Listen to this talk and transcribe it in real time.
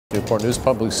Newport News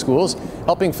Public Schools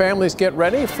helping families get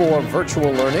ready for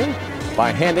virtual learning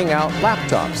by handing out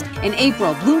laptops. In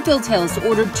April, Bloomfield Hills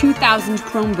ordered 2,000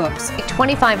 Chromebooks.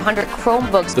 2,500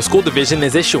 Chromebooks. The school division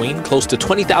is issuing close to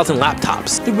 20,000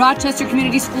 laptops. The Rochester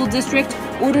Community School District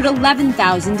ordered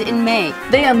 11,000 in May.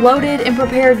 They unloaded and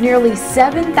prepared nearly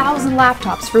 7,000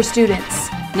 laptops for students.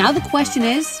 Now the question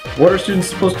is, what are students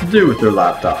supposed to do with their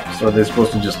laptops? Are they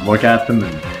supposed to just look at them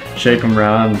and shake them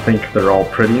around and think they're all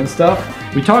pretty and stuff?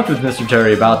 We talked with Mr.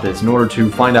 Terry about this in order to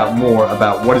find out more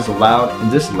about what is allowed and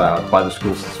disallowed by the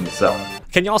school system itself.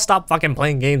 Can y'all stop fucking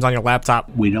playing games on your laptop?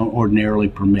 We don't ordinarily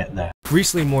permit that.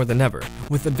 Recently more than ever,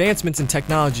 with advancements in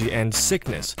technology and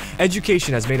sickness,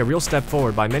 education has made a real step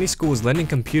forward by many schools lending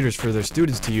computers for their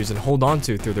students to use and hold on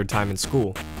to through their time in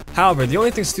school. However, the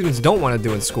only thing students don't want to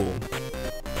do in school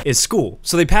is school,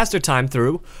 so they pass their time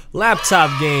through laptop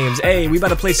games. Hey, we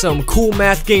better play some cool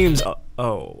math games.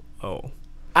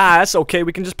 Ah, that's okay,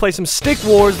 we can just play some Stick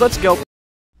Wars, let's go.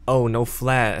 Oh, no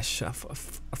Flash. I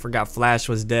forgot Flash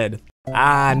was dead.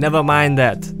 Ah, never mind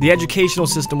that. The educational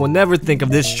system will never think of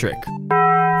this trick.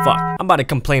 Fuck, I'm about to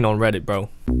complain on Reddit, bro.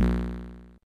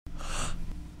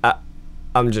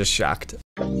 I'm just shocked.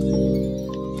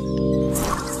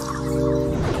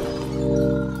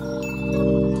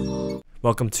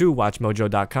 Welcome to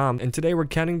WatchMojo.com, and today we're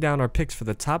counting down our picks for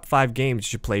the top 5 games you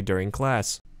should play during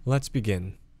class. Let's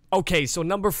begin. Okay, so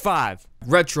number 5,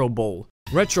 Retro Bowl.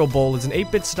 Retro Bowl is an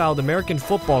 8-bit styled American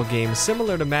football game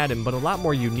similar to Madden, but a lot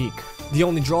more unique. The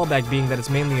only drawback being that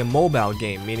it's mainly a mobile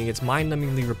game, meaning it's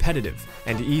mind-numbingly repetitive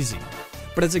and easy.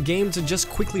 But as a game to just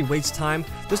quickly waste time,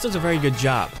 this does a very good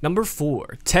job. Number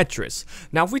 4, Tetris.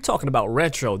 Now if we're talking about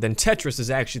retro, then Tetris is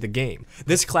actually the game.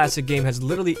 This classic game has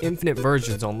literally infinite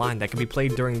versions online that can be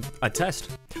played during a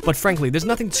test. But frankly, there's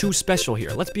nothing too special here,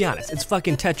 let's be honest, it's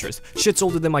fucking Tetris. Shit's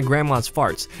older than my grandma's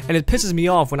farts, and it pisses me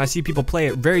off when I see people play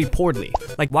it very poorly.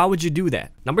 Like, why would you do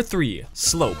that? Number 3,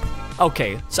 Slope.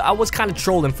 Okay, so I was kinda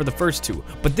trolling for the first 2,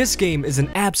 but this game is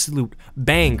an absolute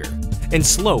banger. In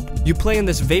Slope, you play in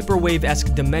this vaporwave-esque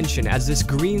dimension as this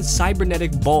green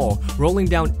cybernetic ball rolling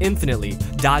down infinitely,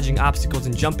 dodging obstacles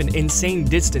and jumping insane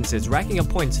distances, racking up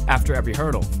points after every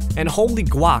hurdle. And holy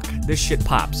guac, this shit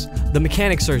pops. The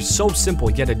mechanics are so simple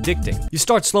yet addicting. You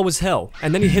start slow as hell,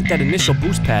 and then you hit that initial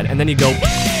boost pad, and then you go...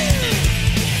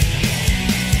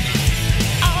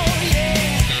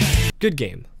 Good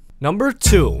game. Number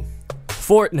 2.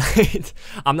 Fortnite.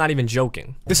 I'm not even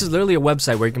joking. This is literally a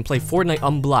website where you can play Fortnite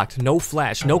unblocked, no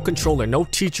flash, no controller, no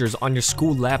teachers on your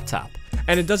school laptop.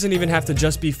 And it doesn't even have to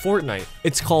just be Fortnite.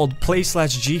 It's called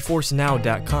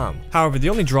play/geforcenow.com. However, the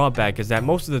only drawback is that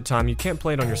most of the time you can't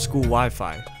play it on your school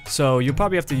Wi-Fi. So you'll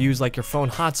probably have to use like your phone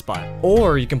hotspot.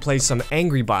 Or you can play some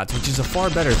Angry Bots, which is a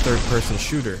far better third-person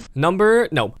shooter.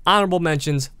 Honorable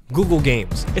mentions, Google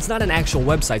Games. It's not an actual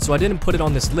website, so I didn't put it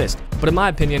on this list. But in my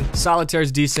opinion,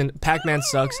 Solitaire's decent, Pac-Man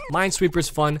sucks, Minesweeper's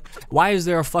fun, Why Is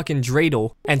There a Fucking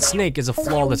Dreidel, and Snake is a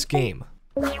flawless game.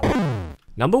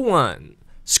 Number 1.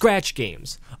 Scratch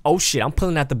games. Oh shit, I'm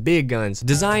pulling out the big guns.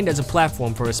 Designed as a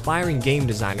platform for aspiring game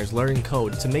designers learning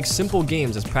code to make simple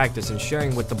games as practice and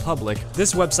sharing with the public,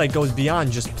 this website goes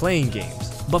beyond just playing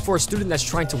games. But for a student that's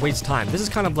trying to waste time, this is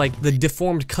kind of like the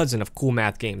deformed cousin of cool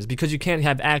math games because you can't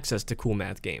have access to cool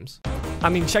math games. I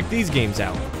mean, check these games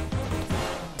out.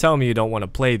 Tell me you don't want to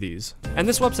play these. And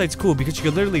this website's cool because you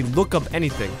can literally look up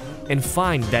anything and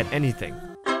find that anything.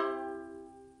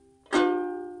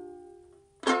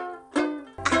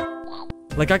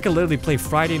 Like, I could literally play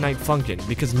Friday Night Funkin'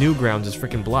 because Newgrounds is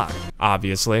freaking blocked,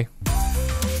 obviously.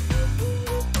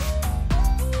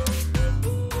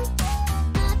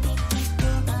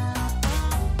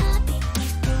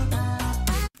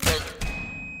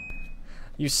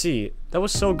 You see, that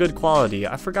was so good quality,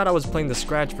 I forgot I was playing the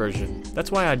Scratch version.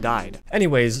 That's why I died.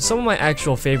 Anyways, some of my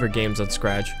actual favorite games on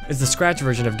Scratch is the Scratch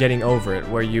version of Getting Over It,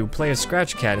 where you play a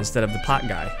Scratch cat instead of the pot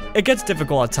guy. It gets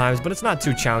difficult at times, but it's not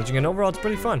too challenging, and overall it's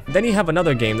pretty fun. Then you have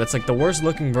another game that's like the worst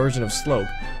looking version of Slope,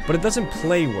 but it doesn't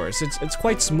play worse. It's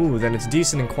quite smooth, and it's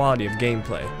decent in quality of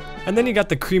gameplay. And then you got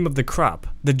the cream of the crop,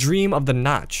 the dream of the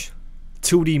notch,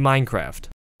 2D Minecraft.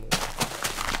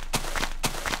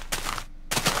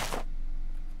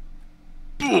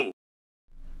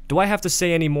 Do I have to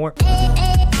say any more?